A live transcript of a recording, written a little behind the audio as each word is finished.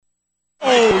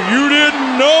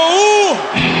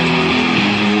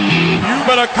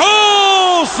better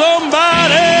call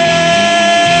somebody.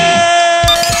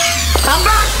 I'm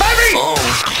back, baby.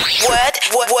 What?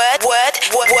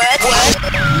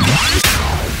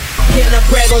 Can I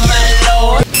brag on my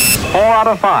lord? 4 out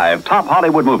of 5 top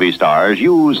Hollywood movie stars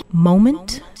use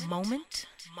Moment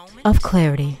of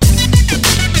clarity.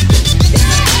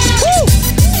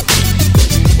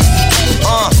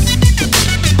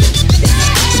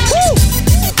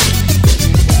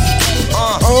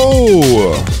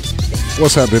 Oh,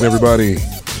 what's happening, everybody?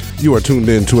 You are tuned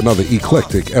in to another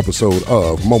eclectic episode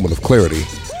of Moment of Clarity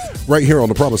right here on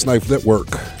the Promise Knife Network.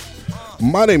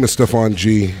 My name is Stefan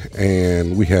G,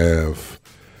 and we have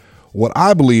what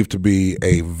I believe to be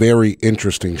a very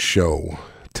interesting show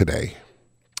today.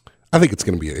 I think it's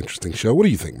going to be an interesting show. What do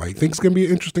you think, Mike? Think it's going to be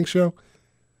an interesting show?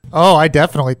 Oh, I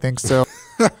definitely think so.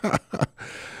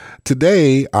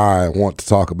 Today, I want to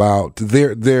talk about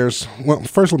well,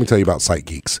 first let me tell you about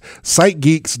SiteGeeks.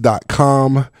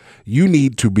 SiteGeeks.com. You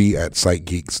need to be at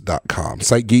SiteGeeks.com.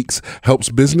 SiteGeeks helps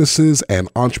businesses and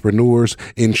entrepreneurs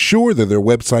ensure that their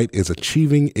website is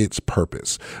achieving its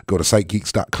purpose. Go to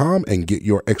SiteGeeks.com and get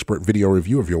your expert video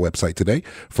review of your website today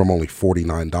from only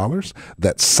 $49.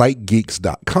 That's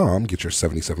SiteGeeks.com. Get your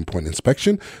 77-point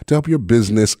inspection to help your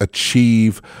business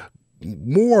achieve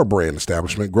more brand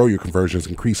establishment, grow your conversions,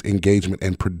 increase engagement,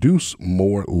 and produce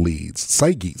more leads.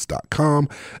 SiteGeeks.com,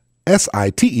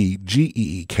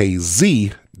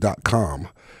 SiteGeekz.com,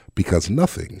 because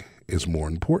nothing is more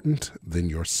important than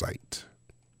your site.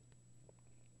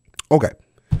 Okay.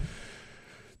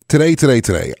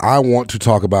 Today, I want to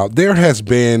talk about, there has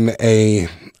been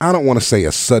I don't want to say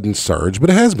a sudden surge, but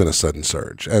it has been a sudden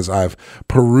surge as I've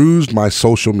perused my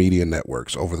social media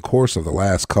networks over the course of the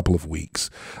last couple of weeks.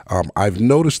 I've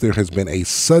noticed there has been a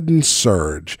sudden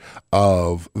surge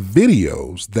of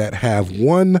videos that have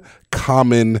one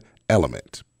common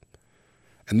element.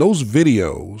 And those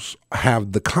videos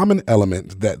have the common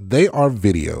element that they are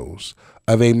videos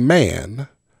of a man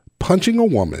punching a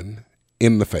woman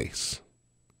in the face.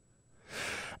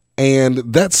 And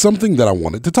that's something that I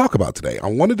wanted to talk about today. I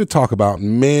wanted to talk about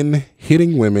men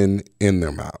hitting women in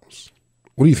their mouths.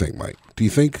 What do you think, Mike? Do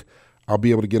you think I'll be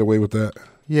able to get away with that?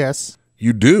 Yes.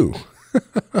 You do.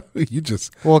 You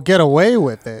just... Well, get away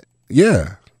with it.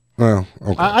 Yeah. Well,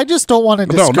 okay. I just don't want to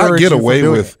discourage not get away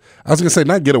with... it. I was going to say,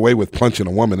 not get away with punching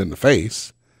a woman in the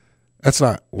face. That's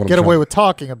not what Get away with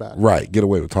talking about it. Right. Get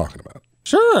away with talking about it.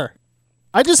 Sure.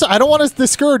 I don't want to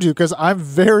discourage you because I'm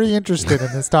very interested in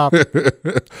this topic.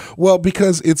 Well,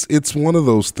 because it's one of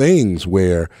those things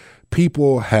where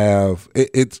people have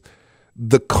it's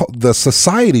the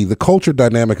society, the culture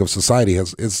dynamic of society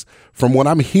is from what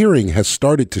I'm hearing has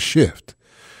started to shift,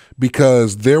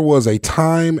 because there was a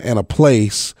time and a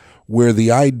place where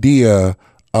the idea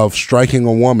of striking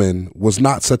a woman was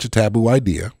not such a taboo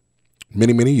idea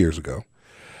many years ago.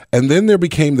 And then there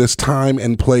became this time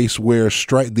and place where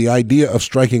the idea of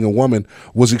striking a woman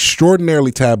was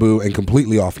extraordinarily taboo and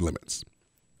completely off limits.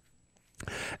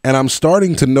 And I'm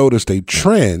starting to notice a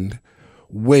trend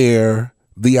where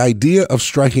the idea of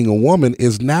striking a woman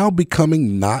is now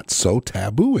becoming not so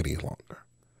taboo any longer.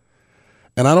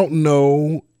 And I don't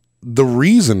know the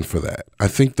reason for that. I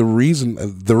think the reason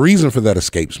for that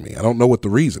escapes me. I don't know what the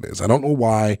reason is. I don't know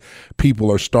why people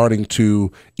are starting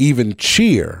to even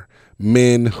cheer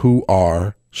men who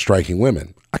are striking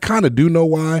women. I kind of do know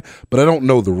why, but I don't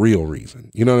know the real reason.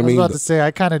 You know what I mean? I was about to say,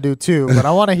 I kind of do too, but I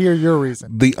want to hear your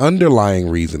reason. The underlying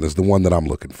reason is the one that I'm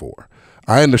looking for.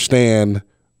 I understand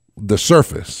the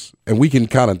surface, and we can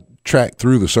kind of track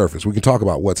through the surface. We can talk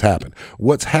about what's happened.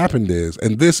 What's happened is,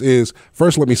 and this is,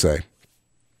 first let me say,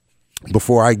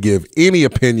 before I give any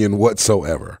opinion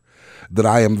whatsoever, that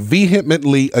I am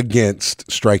vehemently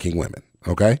against striking women,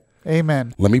 okay?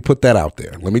 Amen. Let me put that out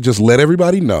there. Let me just let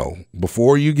everybody know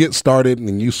before you get started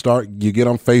and you get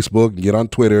on Facebook and get on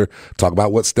Twitter, talk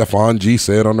about what Stefan G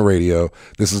said on the radio.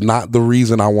 This is not the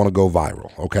reason I want to go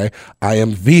viral, okay? I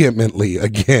am vehemently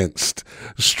against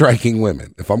striking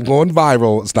women. If I'm going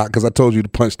viral, it's not because I told you to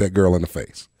punch that girl in the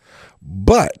face.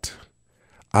 But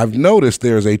I've noticed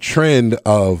there's a trend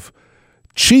of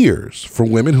cheers for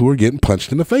women who are getting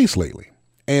punched in the face lately.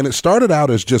 And it started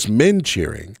out as just men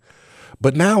cheering.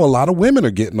 But now a lot of women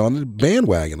are getting on the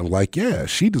bandwagon. I'm like, yeah,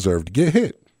 she deserved to get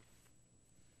hit.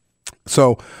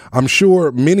 So I'm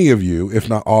sure many of you, if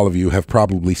not all of you, have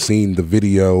probably seen the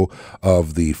video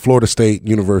of the Florida State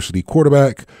University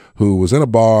quarterback who was in a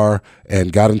bar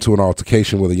and got into an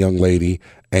altercation with a young lady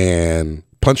and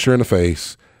punched her in the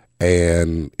face.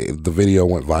 And the video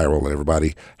went viral and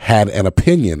everybody had an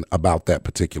opinion about that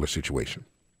particular situation.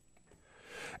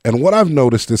 And what I've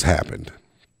noticed has happened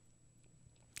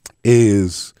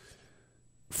is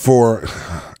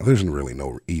there's really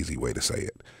no easy way to say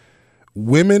it.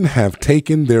 Women have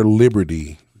taken their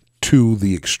liberty to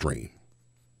the extreme.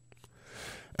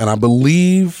 And I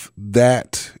believe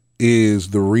that is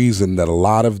the reason that a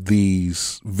lot of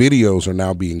these videos are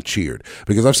now being cheered,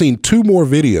 because I've seen 2 more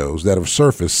videos that have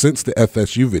surfaced since the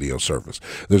FSU video surfaced.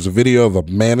 There's a video of a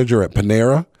manager at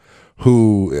Panera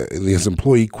who his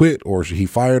employee quit, or he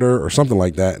fired her or something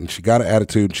like that, and she got an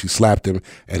attitude and she slapped him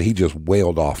and he just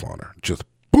wailed off on her, just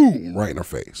boom, right in her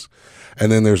face.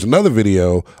 And then there's another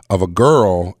video of a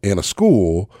girl in a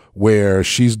school where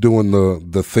she's doing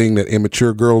the thing that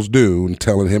immature girls do and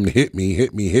telling him to hit me,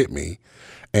 hit me, hit me.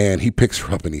 And he picks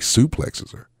her up and he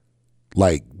suplexes her,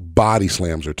 like body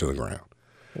slams her to the ground.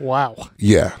 Wow.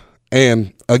 Yeah.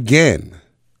 And again,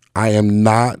 I am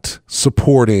not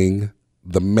supporting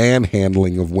the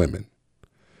manhandling of women.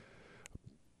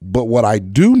 But what I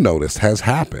do notice has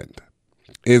happened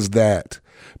is that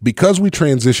because we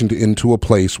transitioned into a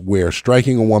place where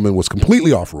striking a woman was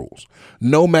completely off rules,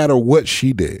 no matter what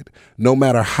she did, no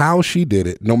matter how she did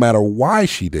it, no matter why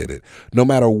she did it, no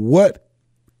matter what,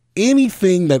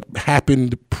 anything that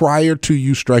happened prior to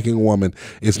you striking a woman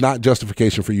is not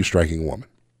justification for you striking a woman.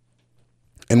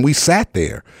 And we sat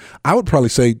there, I would probably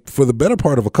say for the better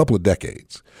part of a couple of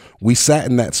decades, we sat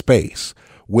in that space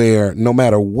where no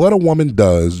matter what a woman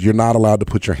does, you're not allowed to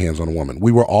put your hands on a woman.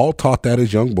 We were all taught that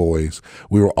as young boys.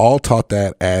 We were all taught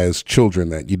that as children,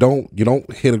 that you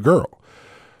don't hit a girl.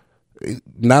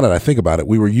 Now that I think about it,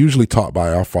 we were usually taught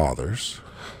by our fathers.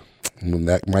 And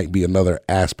that might be another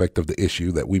aspect of the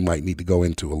issue that we might need to go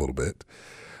into a little bit.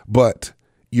 But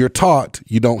you're taught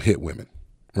you don't hit women,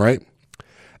 right?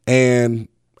 And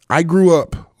I grew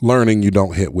up learning you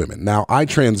don't hit women. Now, I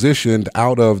transitioned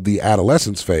out of the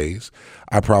adolescence phase.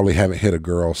 I probably haven't hit a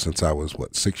girl since I was,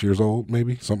 6 years old,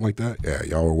 maybe? Something like that? Yeah,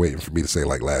 y'all were waiting for me to say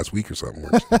like last week or something.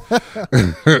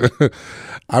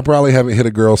 I probably haven't hit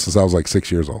a girl since I was like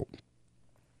 6 years old.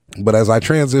 But as I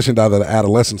transitioned out of the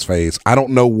adolescence phase, I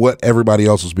don't know what everybody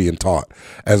else was being taught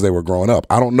as they were growing up.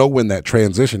 I don't know when that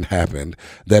transition happened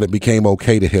that it became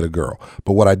okay to hit a girl.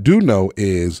 But what I do know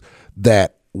is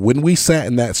that when we sat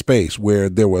in that space where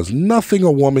there was nothing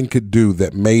a woman could do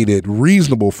that made it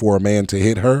reasonable for a man to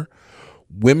hit her,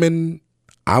 women,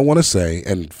 I want to say,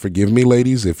 and forgive me,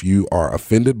 ladies, if you are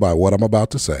offended by what I'm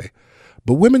about to say,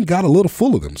 but women got a little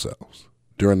full of themselves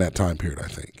during that time period, I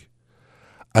think.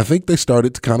 I think they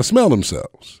started to kind of smell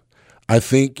themselves. I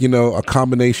think, a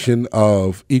combination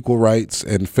of equal rights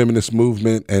and feminist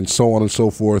movement and so on and so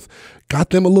forth got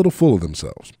them a little full of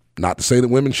themselves. Not to say that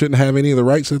women shouldn't have any of the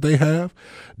rights that they have.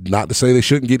 Not to say they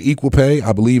shouldn't get equal pay.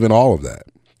 I believe in all of that.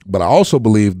 But I also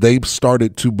believe they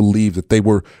started to believe that they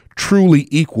were truly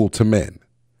equal to men.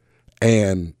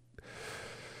 And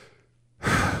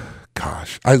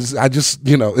gosh, I just,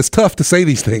 it's tough to say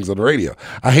these things on the radio.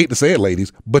 I hate to say it,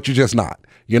 ladies, but you're just not.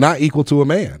 You're not equal to a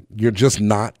man. You're just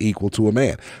not equal to a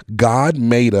man. God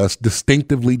made us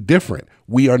distinctively different.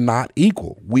 We are not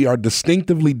equal. We are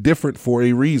distinctively different for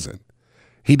a reason.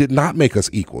 He did not make us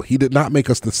equal. He did not make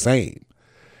us the same.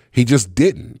 He just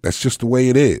didn't. That's just the way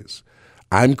it is.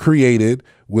 I'm created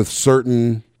with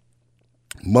certain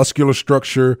muscular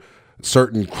structure,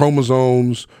 certain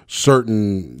chromosomes,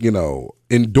 certain,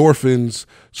 endorphins,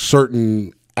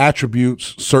 certain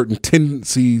attributes, certain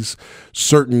tendencies,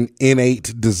 certain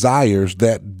innate desires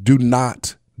that do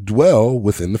not dwell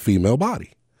within the female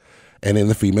body and in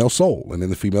the female soul and in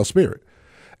the female spirit.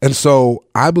 And so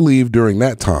I believe during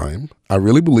that time, I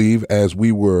really believe as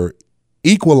we were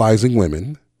equalizing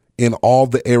women in all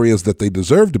the areas that they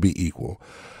deserve to be equal,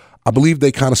 I believe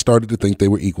they kind of started to think they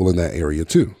were equal in that area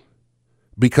too,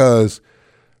 because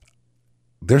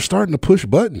they're starting to push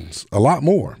buttons a lot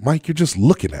more. Mike, you're just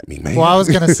looking at me, man. Well, I was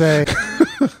going to say.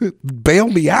 Bail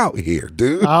me out here,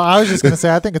 dude. I was just going to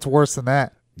say, I think it's worse than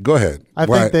that. Go ahead. I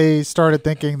think they started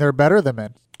thinking they're better than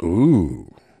men.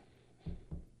 Ooh.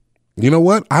 You know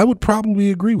what? I would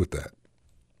probably agree with that.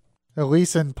 At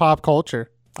least in pop culture.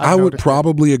 I would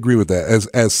probably agree with that.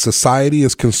 As society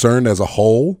is concerned as a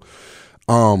whole,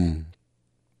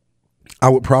 I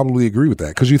would probably agree with that,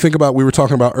 because you think about, we were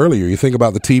talking about earlier, you think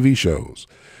about the TV shows,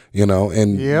 and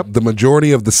the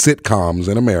majority of the sitcoms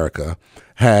in America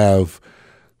have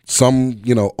some,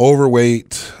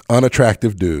 overweight,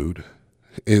 unattractive dude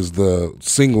is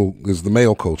the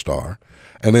male co-star.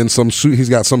 And then he's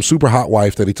got some super hot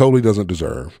wife that he totally doesn't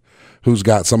deserve, who's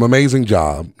got some amazing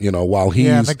job, while he's...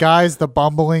 Yeah, and the guy's the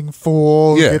bumbling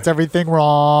fool who gets everything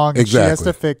wrong. And exactly. She has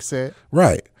to fix it.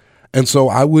 Right. And so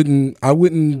I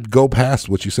wouldn't go past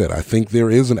what you said. I think there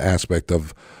is an aspect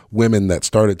of women that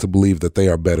started to believe that they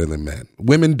are better than men.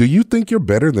 Women, do you think you're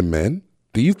better than men?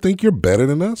 Do you think you're better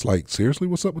than us? Like, seriously,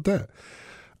 what's up with that?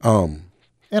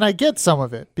 And I get some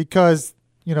of it because,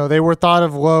 they were thought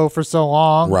of low for so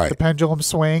long. Right. The pendulum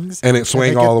swings. And it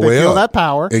swing all the way they feel up. that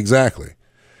power. Exactly.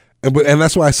 And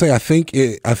that's why I say I think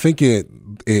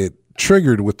it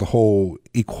triggered with the whole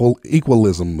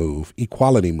equality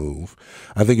move.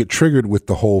 I think it triggered with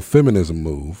the whole feminism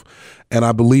move. And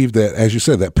I believe that, as you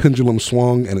said, that pendulum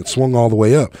swung and it swung all the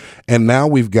way up. And now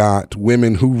we've got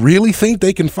women who really think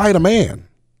they can fight a man.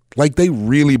 Like, they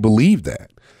really believe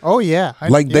that. Oh, yeah.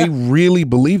 They really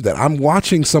believe that. I'm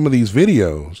watching some of these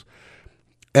videos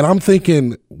and I'm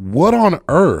thinking, what on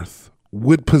earth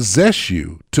would possess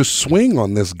you to swing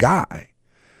on this guy?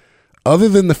 Other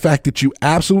than the fact that you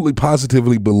absolutely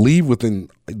positively believe within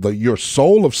your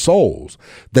soul of souls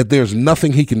that there's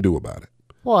nothing he can do about it.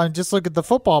 Well, and just look at the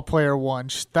football player one.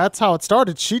 That's how it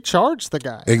started. She charged the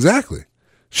guy. Exactly.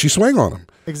 She swung on him.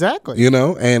 Exactly.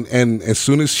 And as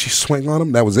soon as she swung on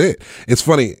him, that was it. It's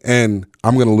funny, and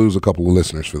I'm going to lose a couple of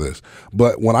listeners for this,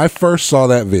 but when I first saw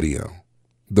that video,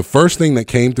 the first thing that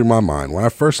came through my mind when I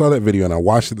first saw that video and I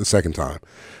watched it the second time,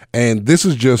 and this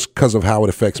is just because of how it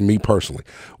affects me personally.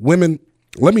 Women,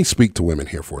 let me speak to women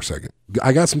here for a second.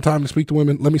 I got some time to speak to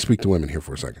women. Let me speak to women here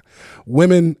for a second.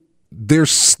 Women,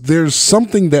 there's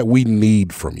something that we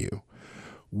need from you.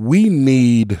 We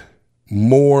need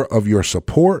more of your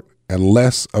support and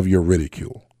less of your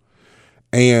ridicule.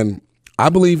 And I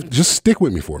believe, just stick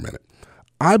with me for a minute.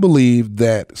 I believe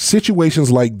that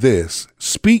situations like this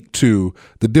speak to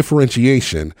the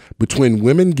differentiation between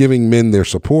women giving men their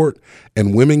support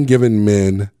and women giving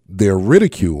men their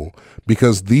ridicule,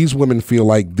 because these women feel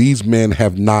like these men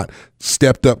have not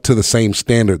stepped up to the same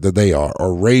standard that they are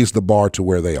or raised the bar to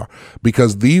where they are,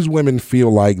 because these women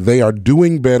feel like they are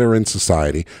doing better in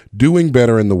society, doing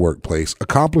better in the workplace,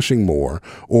 accomplishing more,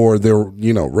 or they're,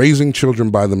 raising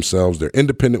children by themselves. They're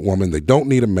independent women. They don't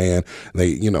need a man.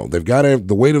 They've got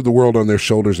the weight of the world on their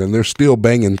shoulders and they're still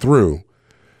banging through.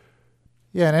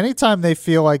 Yeah. And anytime they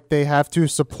feel like they have to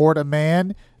support a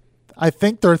man, I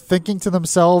think they're thinking to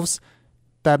themselves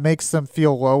that makes them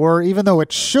feel lower, even though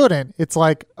it shouldn't. It's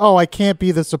like, oh, I can't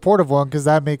be the supportive one because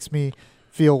that makes me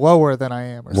feel lower than I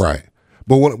am. Or something. Right.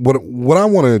 But what I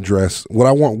want to address, what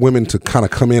I want women to kind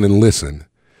of come in and listen,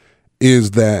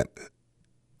 is that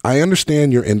I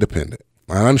understand you're independent.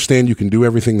 I understand you can do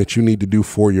everything that you need to do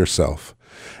for yourself.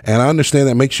 And I understand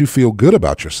that makes you feel good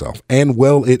about yourself. And,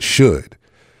 well, it should.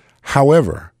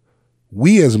 However,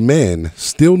 we as men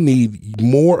still need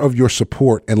more of your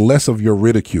support and less of your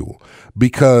ridicule,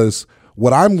 because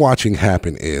what I'm watching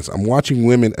happen is I'm watching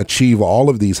women achieve all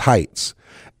of these heights,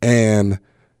 and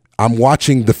I'm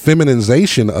watching the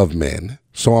feminization of men.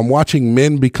 So I'm watching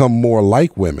men become more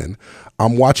like women.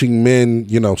 I'm watching men,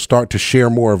 start to share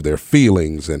more of their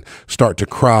feelings and start to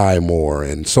cry more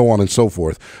and so on and so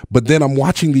forth. But then I'm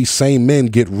watching these same men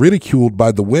get ridiculed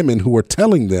by the women who are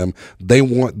telling them they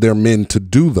want their men to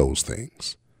do those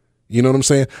things. You know what I'm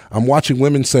saying? I'm watching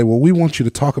women say, well, we want you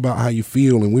to talk about how you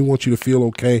feel and we want you to feel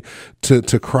okay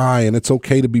to cry and it's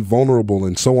okay to be vulnerable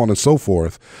and so on and so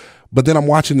forth. But then I'm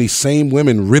watching these same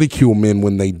women ridicule men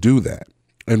when they do that.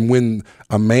 And when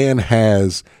a man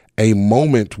has a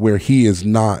moment where he is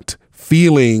not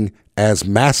feeling as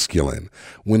masculine,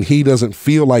 when he doesn't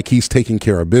feel like he's taking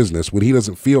care of business, when he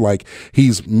doesn't feel like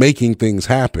he's making things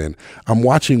happen, I'm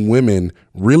watching women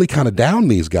really kind of down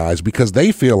these guys because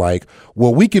they feel like,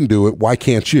 well, we can do it. Why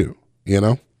can't you?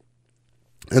 And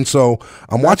so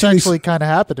I'm watching. That's actually kind of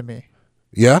happened to me.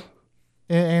 Yeah.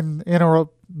 In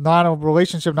a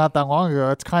relationship not that long ago.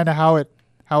 That's kind of how it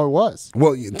was.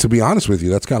 Well, to be honest with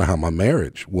you, that's kind of how my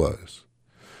marriage was.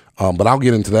 But I'll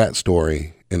get into that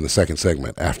story in the second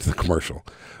segment after the commercial.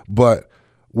 But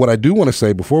what I do want to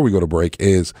say before we go to break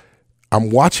is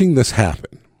I'm watching this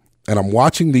happen, and I'm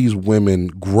watching these women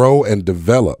grow and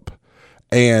develop.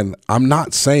 And I'm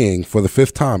not saying, for the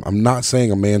fifth time, I'm not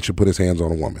saying a man should put his hands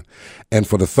on a woman. And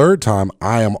for the third time,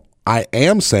 I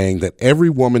am saying that every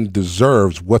woman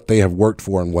deserves what they have worked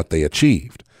for and what they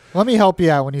achieved. Let me help you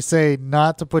out. When you say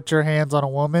not to put your hands on a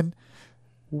woman,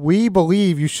 we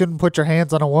believe you shouldn't put your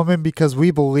hands on a woman because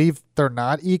we believe they're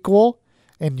not equal.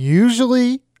 And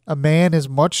usually a man is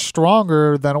much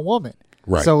stronger than a woman.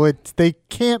 Right. So they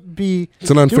can't be.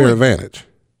 It's an unfair advantage.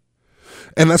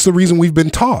 And that's the reason we've been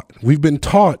taught. We've been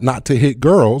taught not to hit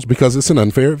girls because it's an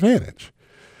unfair advantage.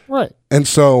 Right. And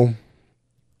so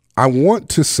I want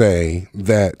to say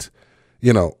that,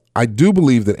 I do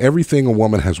believe that everything a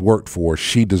woman has worked for,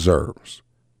 she deserves.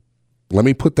 Let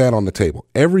me put that on the table.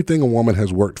 Everything a woman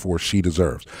has worked for, she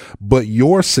deserves. But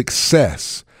your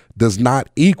success does not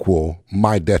equal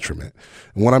my detriment.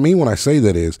 And what I mean when I say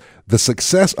that is the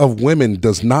success of women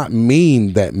does not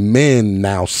mean that men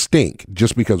now stink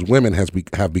just because women have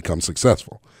become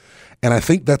successful. And I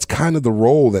think that's kind of the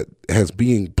role that has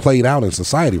being played out in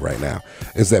society right now,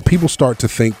 is that people start to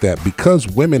think that because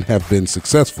women have been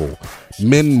successful,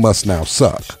 men must now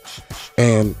suck.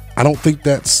 And I don't think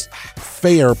that's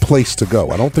fair place to go.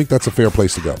 I don't think that's a fair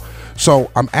place to go. So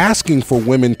I'm asking for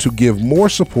women to give more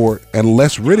support and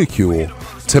less ridicule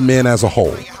to men as a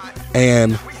whole.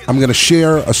 And I'm going to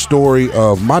share a story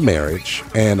of my marriage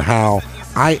and how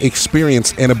I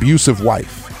experienced an abusive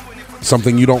wife,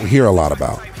 something you don't hear a lot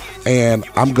about. And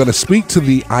I'm going to speak to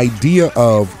the idea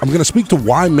of, I'm going to speak to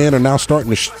why men are now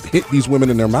starting to hit these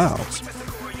women in their mouths.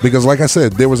 Because like I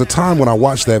said, there was a time when I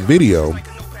watched that video,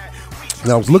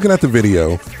 and I was looking at the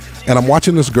video, and I'm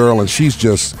watching this girl, and she's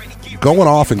just going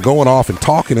off and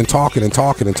talking, and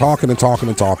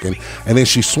then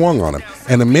she swung on him.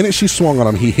 And the minute she swung on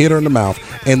him, he hit her in the mouth,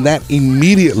 and that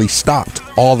immediately stopped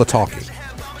all the talking.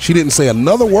 She didn't say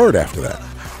another word after that.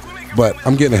 But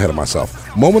I'm getting ahead of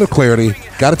myself. Moment of clarity.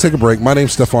 Got to take a break. My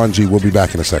name's Stefan G. We'll be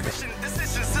back in a second.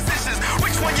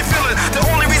 Which one you feeling? The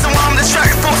only reason why I'm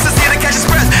distracted, folks, is here to catch his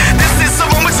breath. This is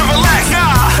a moment to relax.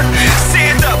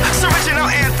 Stand up. It's original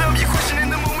anthem. You question in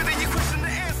the moment, then you question the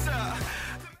answer.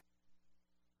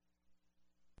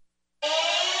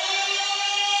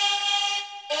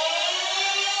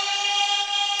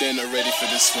 They're not ready for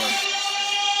this one.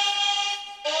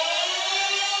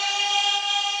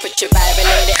 Put your Bible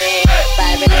in the air,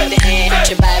 Bible in the air, put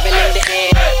your Bible in the air,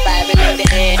 Bible in the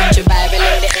air, put your Bible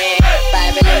in the air,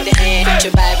 Bible in the air, put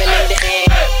your Bible in the air,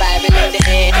 Bible in the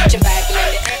air, put your Bible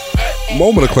in the air.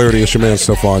 Moment of clarity. It's your man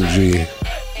Stefan G.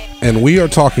 And we are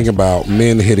talking about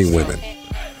men hitting women.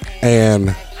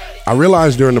 And I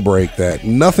realized during the break that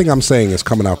nothing I'm saying is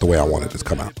coming out the way I wanted it to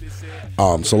come out.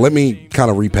 So let me kind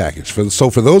of repackage.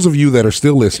 So for those of you that are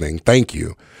still listening, thank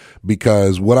you.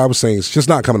 Because what I was saying is just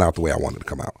not coming out the way I wanted to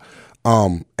come out.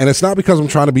 And it's not because I'm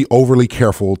trying to be overly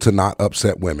careful to not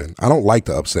upset women. I don't like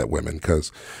to upset women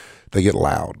because they get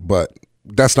loud, but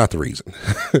that's not the reason.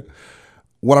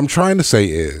 What I'm trying to say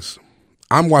is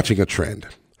I'm watching a trend.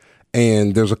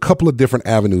 And there's a couple of different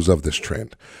avenues of this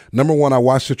trend. Number one, I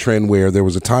watched a trend where there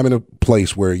was a time and a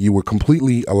place where you were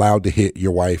completely allowed to hit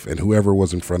your wife and whoever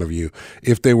was in front of you.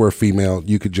 If they were a female,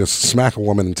 you could just smack a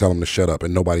woman and tell them to shut up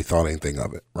and nobody thought anything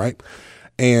of it, right?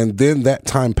 And then that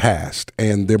time passed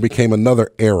and there became another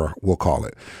era, we'll call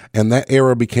it. And that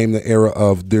era became the era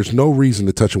of there's no reason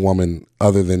to touch a woman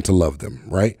other than to love them,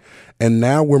 right? And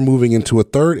now we're moving into a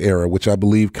third era, which I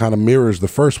believe kind of mirrors the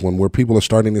first one, where people are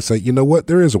starting to say, you know what,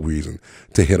 there is a reason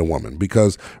to hit a woman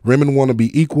because women want to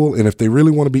be equal. And if they really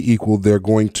want to be equal, they're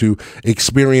going to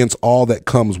experience all that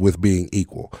comes with being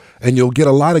equal. And you'll get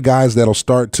a lot of guys that'll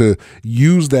start to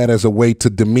use that as a way to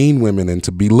demean women and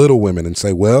to belittle women and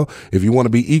say, well, if you want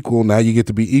to be equal, now you get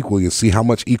to be equal. You see how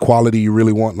much equality you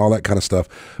really want and all that kind of stuff.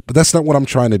 But that's not what I'm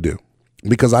trying to do.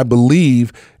 Because I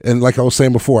believe, and like I was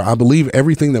saying before, I believe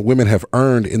everything that women have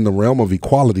earned in the realm of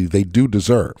equality, they do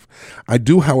deserve. I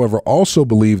do, however, also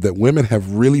believe that women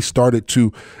have really started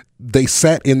to, they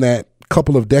sat in that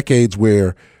couple of decades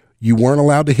where you weren't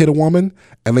allowed to hit a woman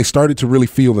and they started to really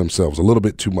feel themselves a little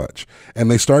bit too much. And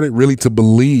they started really to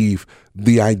believe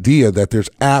the idea that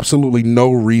there's absolutely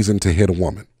no reason to hit a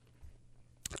woman.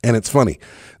 And it's funny.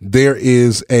 There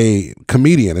is a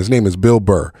comedian. His name is Bill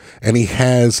Burr, and he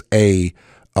has a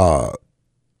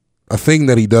thing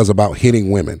that he does about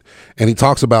hitting women. And he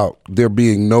talks about there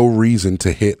being no reason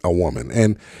to hit a woman.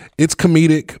 And it's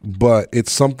comedic, but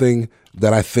it's something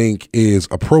that I think is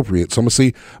appropriate. So I'm going to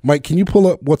see, Mike, can you pull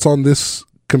up what's on this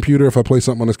computer? If I play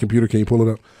something on this computer, can you pull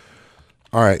it up?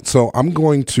 All right. So I'm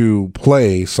going to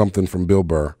play something from Bill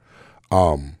Burr.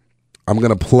 I'm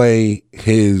going to play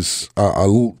his a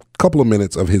couple of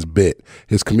minutes of his bit,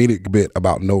 his comedic bit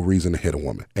about no reason to hit a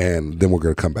woman. And then we're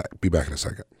going to come back. Be back in a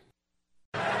second.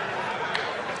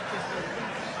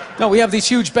 No, we have these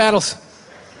huge battles.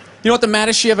 You know what the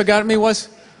maddest she ever got at me was?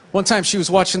 One time she was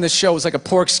watching this show. It was like a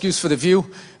poor excuse for The View.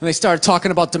 And they started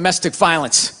talking about domestic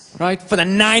violence, right? For the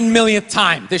 9 millionth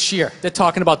time this year, they're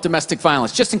talking about domestic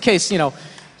violence. Just in case, you know,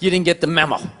 you didn't get the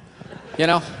memo, you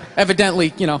know?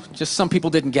 Evidently, you know, just some people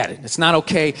didn't get it. It's not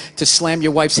okay to slam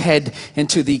your wife's head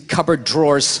into the cupboard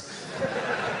drawers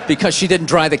because she didn't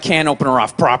dry the can opener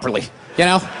off properly, you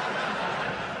know?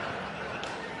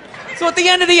 So at the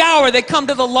end of the hour, they come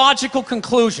to the logical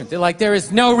conclusion. They're like, there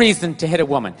is no reason to hit a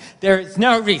woman. There is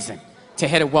no reason to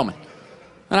hit a woman.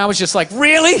 And I was just like,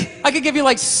 really? I could give you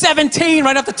like 17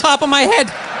 right off the top of my head.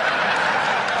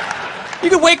 You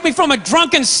could wake me from a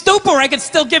drunken stupor, I could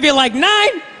still give you like 9.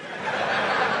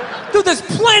 Dude, there's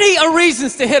plenty of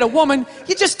reasons to hit a woman.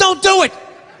 You just don't do it.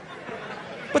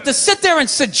 But to sit there and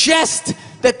suggest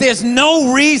that there's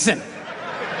no reason.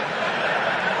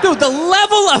 Dude, the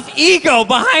level of ego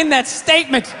behind that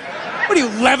statement. What are you,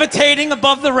 levitating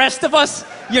above the rest of us?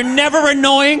 You're never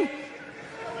annoying?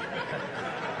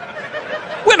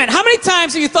 Women, how many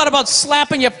times have you thought about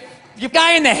slapping your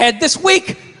guy in the head this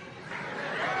week?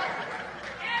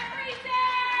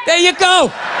 There you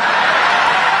go.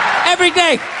 Every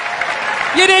day.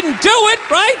 You didn't do it,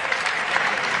 right?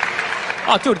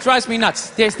 Oh, dude, it drives me nuts.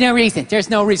 There's no reason. There's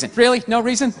no reason. Really? No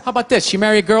reason? How about this? You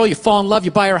marry a girl, you fall in love,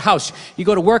 you buy her a house. You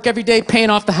go to work every day, paying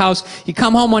off the house. You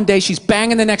come home one day, she's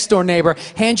banging the next door neighbor,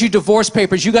 hands you divorce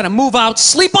papers. You got to move out,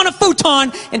 sleep on a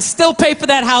futon, and still pay for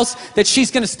that house that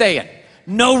she's going to stay in.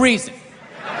 No reason.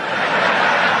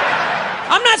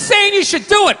 I'm not saying you should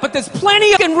do it, but there's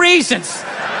plenty of reasons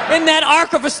in that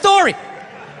arc of a story.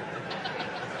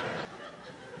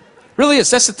 Really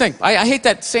is. That's the thing. I hate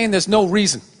that saying there's no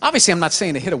reason. Obviously, I'm not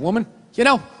saying to hit a woman, you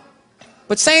know.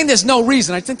 But saying there's no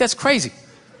reason, I think that's crazy.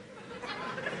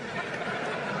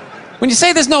 When you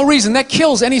say there's no reason, that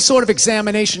kills any sort of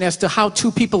examination as to how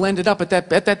two people ended up at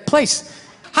that place.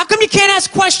 How come you can't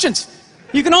ask questions?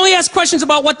 You can only ask questions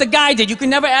about what the guy did. You can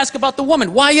never ask about the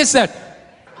woman. Why is that?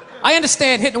 I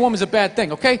understand hitting a woman's a bad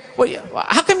thing, okay? Well,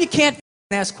 how come you can't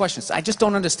ask questions? I just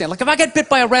don't understand. Like, if I get bit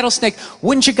by a rattlesnake,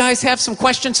 wouldn't you guys have some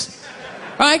questions?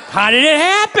 Right? How did it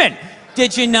happen?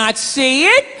 Did you not see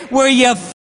it? Were you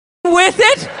with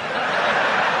it?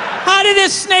 How did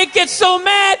this snake get so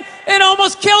mad it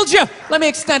almost killed you? Let me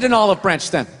extend an olive branch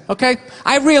then, okay?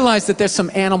 I realize that there's some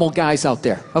animal guys out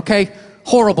there, okay?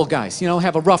 Horrible guys, you know,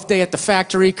 have a rough day at the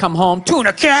factory, come home,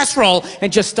 tuna casserole,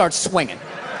 and just start swinging,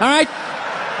 all right?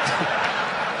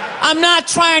 I'm not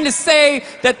trying to say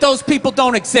that those people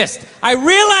don't exist. I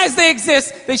realize they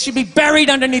exist. They should be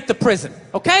buried underneath the prison,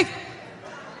 okay?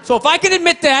 So if I can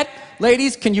admit that,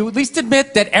 ladies, can you at least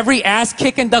admit that every ass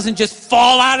kicking doesn't just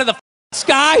fall out of the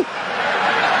sky?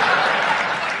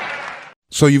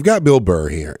 So you've got Bill Burr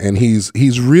here, and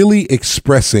he's really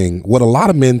expressing what a lot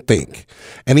of men think.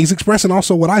 And he's expressing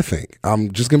also what I think.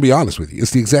 I'm just going to be honest with you.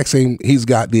 It's the exact same. He's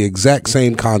got the exact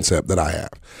same concept that I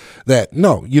have. That,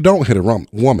 no, you don't hit a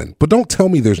woman, but don't tell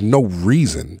me there's no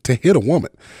reason to hit a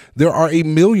woman. There are a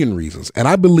million reasons. And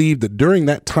I believe that during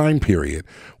that time period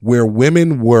where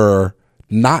women were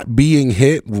not being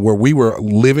hit, where we were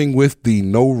living with the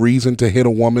no reason to hit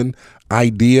a woman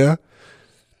idea,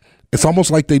 it's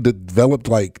almost like they developed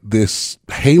like this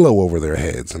halo over their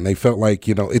heads, and they felt like,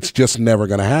 you know, it's just never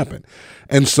going to happen.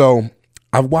 And so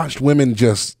I've watched women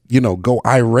just, you know, go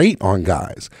irate on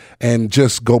guys and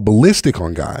just go ballistic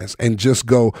on guys and just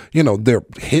go, you know, they're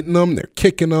hitting them, they're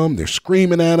kicking them, they're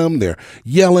screaming at them, they're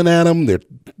yelling at them,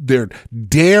 they're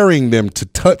daring them to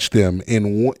touch them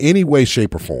in any way,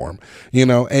 shape, or form, you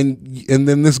know, and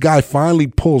then this guy finally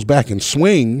pulls back and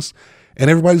swings, and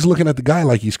everybody's looking at the guy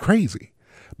like he's crazy.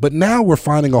 But now we're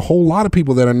finding a whole lot of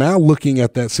people that are now looking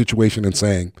at that situation and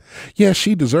saying, yeah,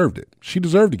 she deserved it. She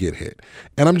deserved to get hit.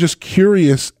 And I'm just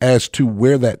curious as to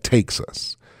where that takes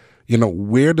us. You know,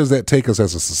 where does that take us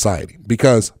as a society?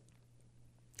 Because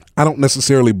I don't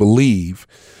necessarily believe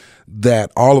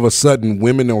that all of a sudden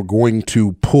women are going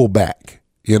to pull back,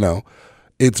 you know.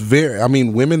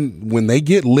 Women, when they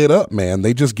get lit up, man,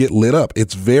 they just get lit up.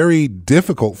 It's very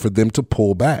difficult for them to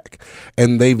pull back.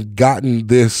 And they've gotten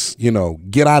this, you know,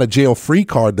 get out of jail free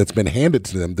card that's been handed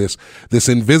to them, this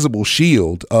invisible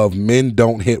shield of men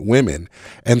don't hit women.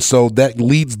 And so that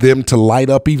leads them to light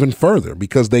up even further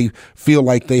because they feel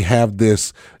like they have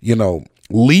this, you know,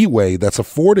 leeway that's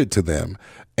afforded to them.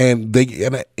 And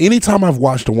anytime I've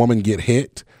watched a woman get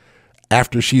hit,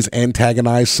 after she's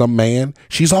antagonized some man,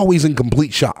 she's always in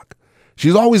complete shock.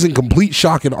 She's always in complete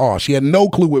shock and awe. She had no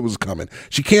clue it was coming.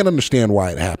 She can't understand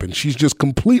why it happened. She's just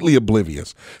completely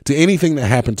oblivious to anything that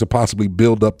happened to possibly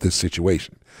build up this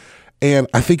situation. And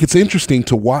I think it's interesting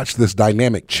to watch this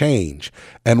dynamic change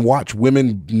and watch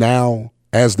women now,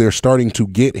 as they're starting to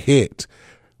get hit,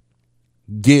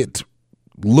 get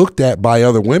looked at by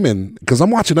other women, because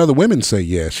I'm watching other women say,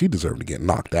 yeah, she deserved to get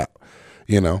knocked out,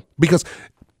 you know, because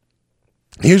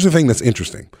here's the thing that's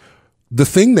interesting. The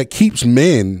thing that keeps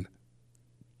men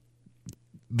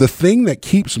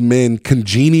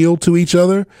congenial to each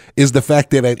other is the fact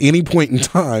that at any point in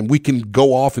time, we can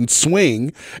go off and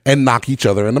swing and knock each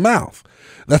other in the mouth.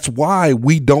 That's why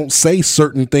we don't say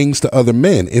certain things to other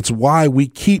men. It's why we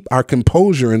keep our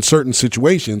composure in certain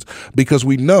situations, because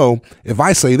we know if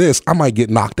I say this, I might get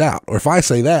knocked out. Or if I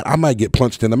say that, I might get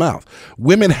punched in the mouth.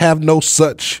 Women have no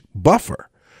such buffer.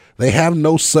 They have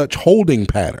no such holding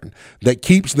pattern that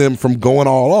keeps them from going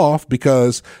all off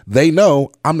because they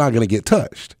know I'm not going to get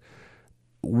touched.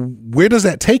 Where does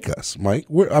that take us, Mike?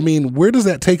 Where does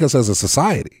that take us as a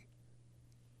society?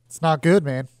 It's not good,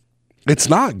 man. It's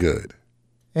not good.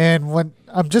 And when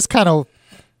I'm just kind of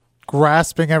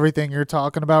grasping everything you're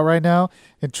talking about right now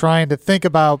and trying to think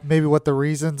about maybe what the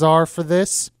reasons are for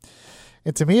this.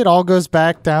 And to me, it all goes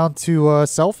back down to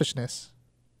selfishness.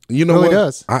 You know it really what?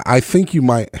 Does. I think you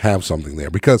might have something there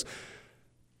because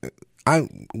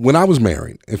when I was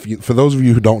married, for those of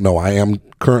you who don't know, I am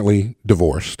currently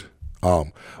divorced.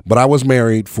 But I was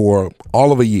married for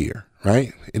all of a year,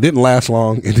 right? It didn't last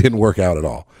long. It didn't work out at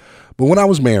all. But when I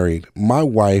was married, my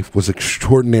wife was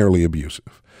extraordinarily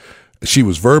abusive. She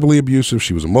was verbally abusive.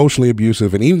 She was emotionally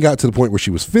abusive, and even got to the point where she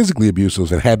was physically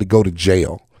abusive and had to go to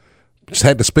jail. Just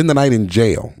had to spend the night in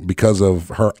jail because of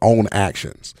her own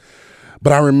actions.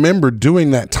 But I remember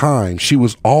during that time, she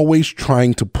was always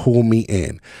trying to pull me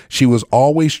in. She was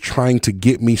always trying to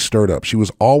get me stirred up. She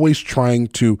was always trying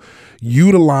to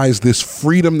utilize this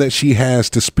freedom that she has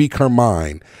to speak her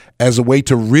mind as a way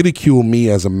to ridicule me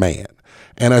as a man.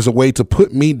 And as a way to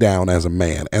put me down as a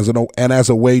man, and as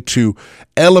a way to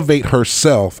elevate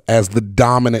herself as the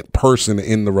dominant person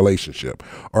in the relationship,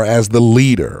 or as the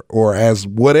leader, or as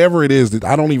whatever it is that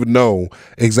I don't even know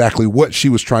exactly what she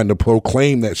was trying to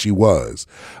proclaim that she was.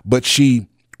 But she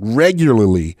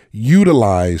regularly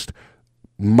utilized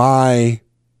my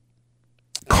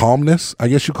calmness, I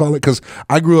guess you call it, because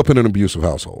I grew up in an abusive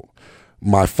household.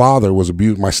 My father was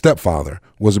my stepfather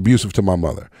was abusive to my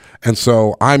mother. And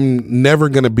so I'm never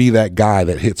going to be that guy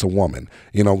that hits a woman.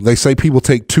 You know, they say people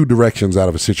take two directions out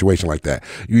of a situation like that.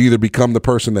 You either become the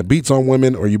person that beats on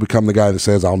women, or you become the guy that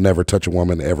says, I'll never touch a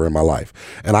woman ever in my life.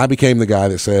 And I became the guy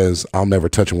that says, I'll never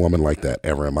touch a woman like that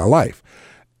ever in my life.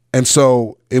 And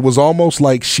so it was almost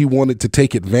like she wanted to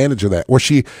take advantage of that, or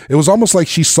it was almost like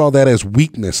she saw that as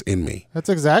weakness in me. That's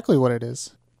exactly what it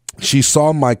is. She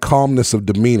saw my calmness of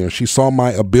demeanor. She saw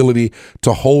my ability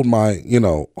to hold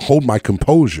my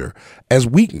composure as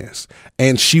weakness.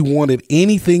 And she wanted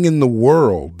anything in the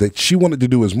world that she wanted to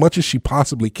do as much as she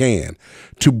possibly can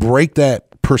to break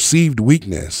that perceived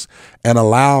weakness and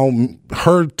allow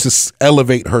her to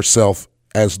elevate herself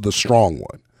as the strong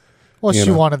one. Well,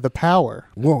 she wanted the power.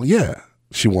 Well, yeah,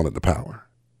 she wanted the power.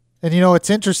 And it's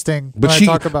interesting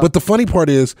but the funny part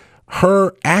is,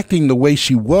 her acting the way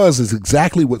she was is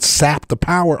exactly what sapped the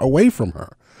power away from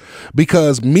her,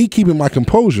 because me keeping my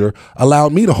composure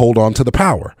allowed me to hold on to the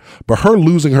power, but her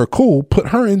losing her cool put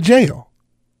her in jail.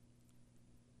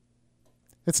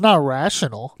 It's not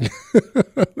rational.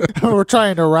 We're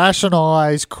trying to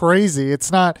rationalize crazy.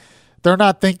 They're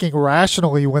not thinking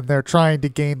rationally when they're trying to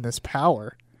gain this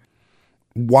power.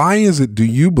 Why is it, do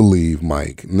you believe,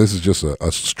 Mike, and this is just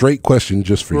a straight question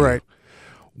just for you,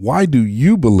 why do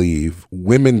you believe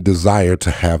women desire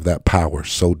to have that power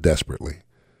so desperately?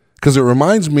 Because it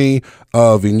reminds me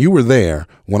of, and you were there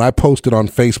when I posted on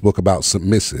Facebook about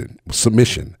submission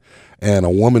and a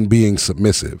woman being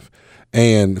submissive.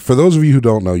 And for those of you who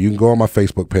don't know, you can go on my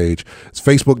Facebook page. It's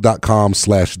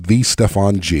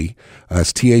facebook.com/TheStephonG.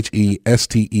 It's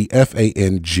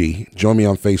TheStefang. Join me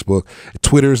on Facebook.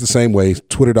 Twitter is the same way.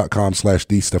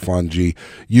 Twitter.com/TheStephonG.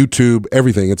 YouTube,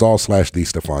 everything. It's all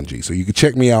 /TheStephonG. So you can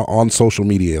check me out on social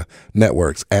media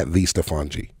networks at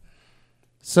TheStephonG.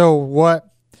 So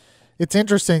it's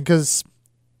interesting because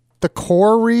the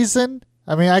core reason,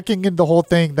 I can get the whole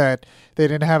thing that they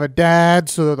didn't have a dad,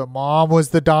 so the mom was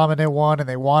the dominant one, and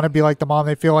they want to be like the mom.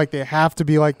 They feel like they have to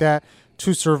be like that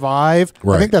to survive.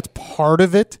 Right. I think that's part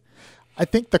of it. I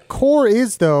think the core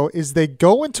is they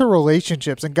go into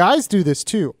relationships, and guys do this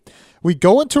too. We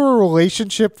go into a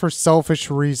relationship for selfish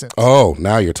reasons. Oh,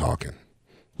 now you're talking.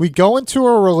 We go into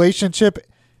a relationship,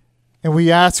 and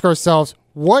we ask ourselves,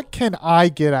 what can I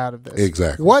get out of this?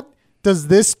 Exactly. What does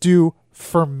this do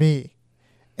for me?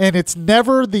 And it's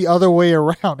never the other way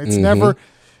around. It's never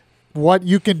what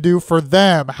you can do for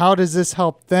them. How does this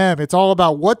help them? It's all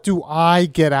about, what do I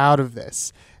get out of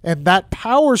this? And that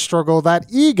power struggle, that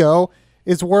ego,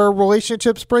 is where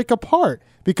relationships break apart.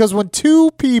 Because when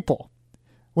two people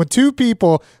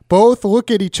both look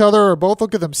at each other or both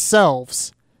look at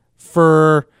themselves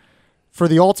for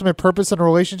the ultimate purpose in a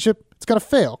relationship, it's going to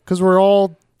fail because we're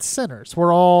all sinners.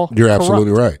 We're all You're corrupt.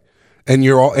 absolutely right. And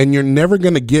you're never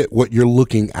going to get what you're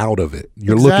looking out of it.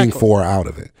 You're looking for out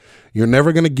of it. You're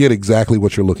never going to get exactly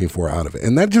what you're looking for out of it.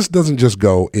 And that just doesn't just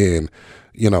go in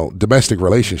domestic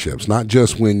relationships, not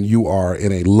just when you are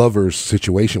in a lover's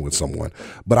situation with someone.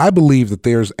 But I believe that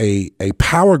there's a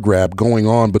power grab going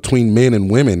on between men and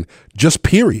women, just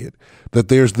period. That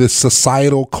there's this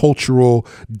societal, cultural,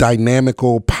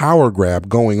 dynamical power grab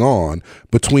going on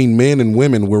between men and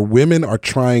women, where women are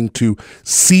trying to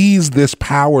seize this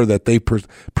power that they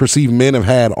perceive men have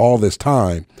had all this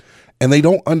time, and they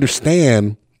don't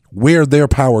understand where their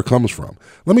power comes from.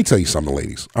 Let me tell you something,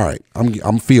 ladies. All right,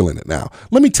 I'm feeling it now.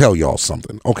 Let me tell y'all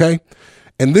something, okay?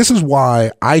 And this is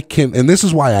why I can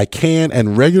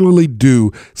and regularly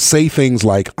do say things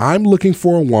like, I'm looking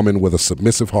for a woman with a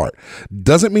submissive heart.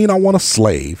 Doesn't mean I want a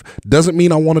slave. Doesn't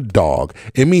mean I want a dog.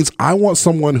 It means I want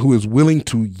someone who is willing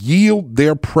to yield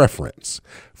their preference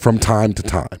from time to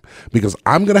time, because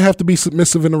I'm going to have to be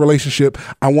submissive in a relationship.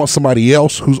 I want somebody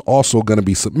else who's also going to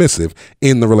be submissive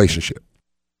in the relationship.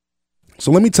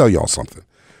 So let me tell y'all something.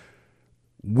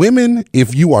 Women,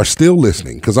 if you are still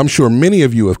listening, because I'm sure many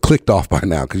of you have clicked off by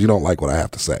now because you don't like what I have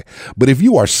to say, but if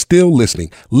you are still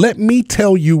listening, let me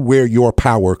tell you where your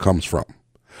power comes from.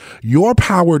 Your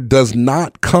power does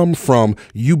not come from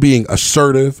you being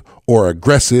assertive or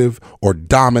aggressive or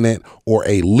dominant or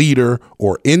a leader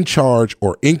or in charge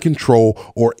or in control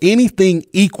or anything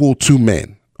equal to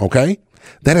men, okay?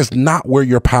 That is not where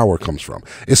your power comes from.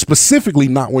 It's specifically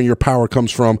not where your power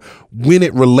comes from when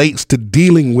it relates to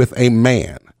dealing with a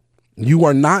man. You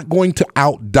are not going to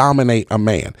out-dominate a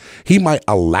man. He might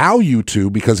allow you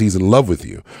to because he's in love with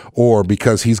you or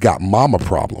because he's got mama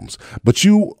problems. But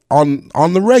you, on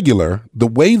the regular, the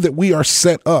way that we are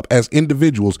set up as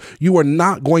individuals, you are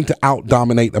not going to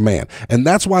out-dominate a man. And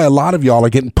that's why a lot of y'all are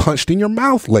getting punched in your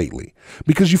mouth lately,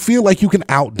 because you feel like you can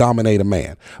out-dominate a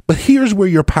man. But here's where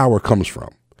your power comes from.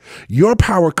 Your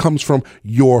power comes from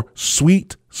your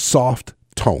sweet, soft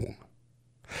tone.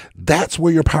 That's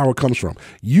where your power comes from.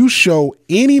 You show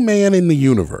any man in the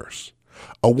universe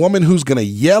a woman who's going to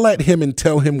yell at him and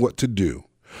tell him what to do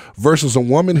versus a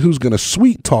woman who's going to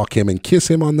sweet talk him and kiss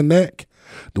him on the neck.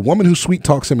 The woman who sweet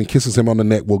talks him and kisses him on the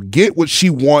neck will get what she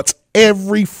wants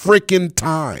every freaking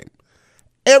time.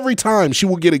 Every time she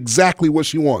will get exactly what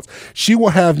she wants. She will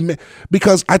have,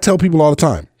 because I tell people all the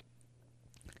time,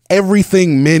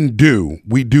 everything men do,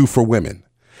 we do for women.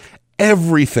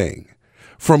 Everything.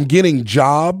 From getting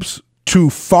jobs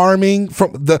to farming,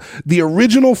 from the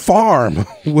original farm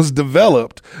was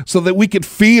developed so that we could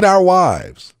feed our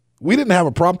wives. We didn't have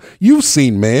a problem. You've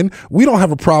seen men. We don't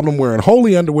have a problem wearing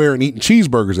holy underwear and eating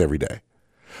cheeseburgers every day.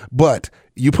 But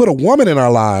you put a woman in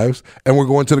our lives and we're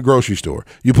going to the grocery store.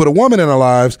 You put a woman in our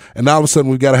lives and all of a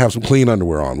sudden we've got to have some clean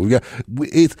underwear on.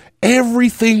 It's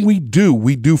everything we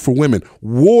do for women.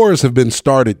 Wars have been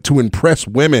started to impress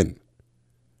women.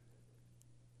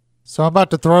 So I'm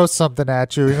about to throw something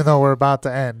at you, even though we're about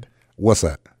to end. What's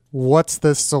that? What's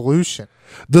the solution?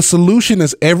 The solution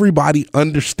is everybody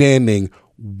understanding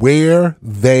where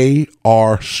they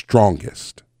are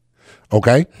strongest.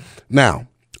 Okay? Now,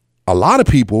 a lot of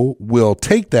people will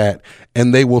take that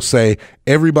and they will say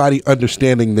everybody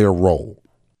understanding their role.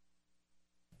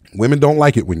 Women don't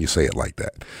like it when you say it like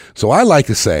that. So I like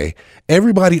to say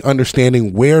everybody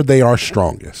understanding where they are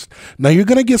strongest. Now you're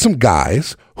going to get some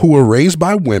guys who were raised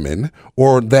by women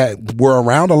or that were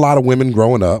around a lot of women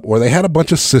growing up, or they had a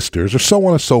bunch of sisters or so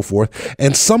on and so forth.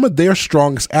 And some of their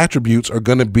strongest attributes are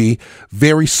going to be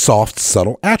very soft,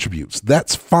 subtle attributes.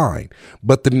 That's fine.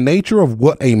 But the nature of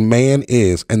what a man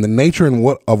is and the nature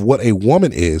of what a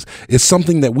woman is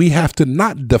something that we have to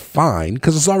not define,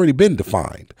 because it's already been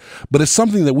defined, but it's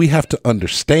something that we have to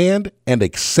understand and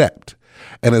accept.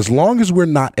 And as long as we're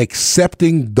not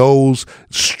accepting those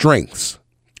strengths,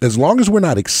 as long as we're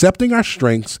not accepting our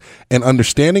strengths and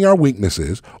understanding our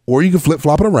weaknesses, or you can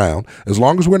flip-flop it around, as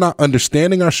long as we're not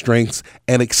understanding our strengths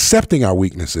and accepting our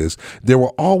weaknesses, there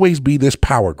will always be this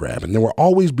power grab and there will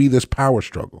always be this power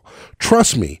struggle.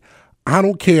 Trust me, I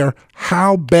don't care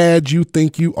how bad you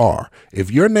think you are. If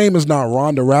your name is not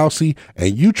Ronda Rousey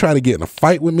and you try to get in a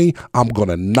fight with me, I'm going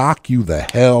to knock you the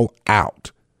hell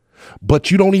out.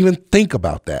 But you don't even think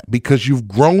about that because you've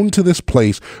grown to this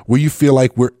place where you feel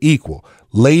like we're equal.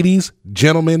 Ladies,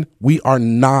 gentlemen, we are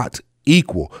not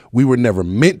equal. We were never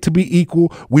meant to be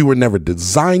equal. We were never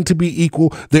designed to be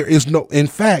equal. In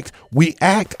fact, we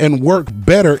act and work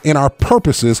better in our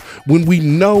purposes when we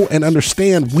know and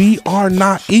understand we are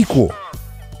not equal.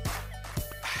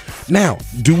 Now,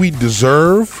 do we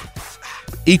deserve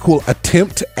equal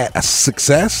attempt at a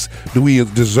success? Do we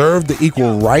deserve the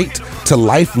equal right to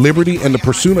life, liberty, and the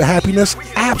pursuit of happiness?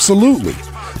 Absolutely.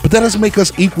 But that doesn't make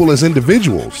us equal as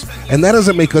individuals, and that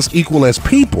doesn't make us equal as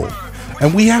people.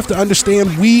 And we have to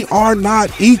understand we are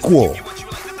not equal.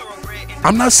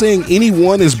 I'm not saying any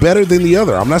one is better than the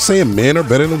other. I'm not saying men are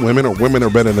better than women or women are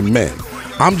better than men.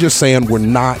 I'm just saying we're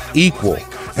not equal,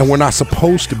 and we're not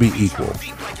supposed to be equal.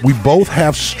 We both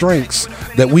have strengths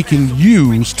that we can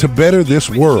use to better this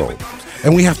world,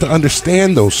 and we have to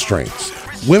understand those strengths.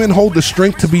 Women hold the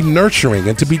strength to be nurturing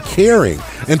and to be caring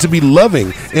and to be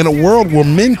loving in a world where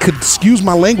men could, excuse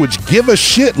my language, give a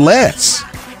shit less.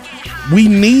 We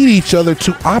need each other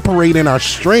to operate in our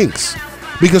strengths.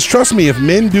 Because trust me, if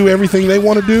men do everything they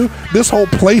want to do, this whole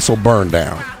place will burn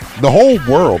down. The whole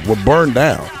world will burn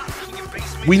down.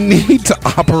 We need to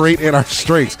operate in our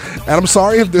strengths. And I'm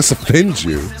sorry if this offends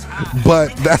you,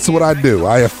 but that's what I do.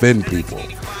 I offend people.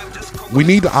 We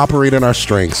need to operate in our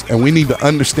strengths, and we need to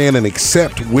understand and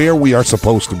accept where we are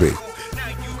supposed to be.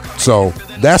 So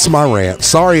that's my rant.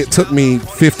 Sorry it took me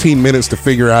 15 minutes to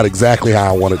figure out exactly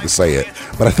how I wanted to say it,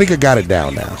 but I think I got it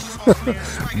down now.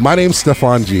 My name's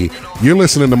Stefan G. You're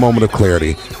listening to Moment of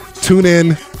Clarity. Tune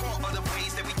in.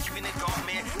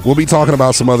 We'll be talking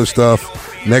about some other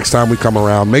stuff next time we come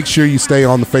around. Make sure you stay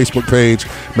on the Facebook page.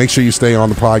 Make sure you stay on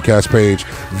the podcast page,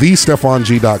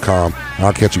 thestefang.com.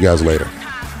 I'll catch you guys later.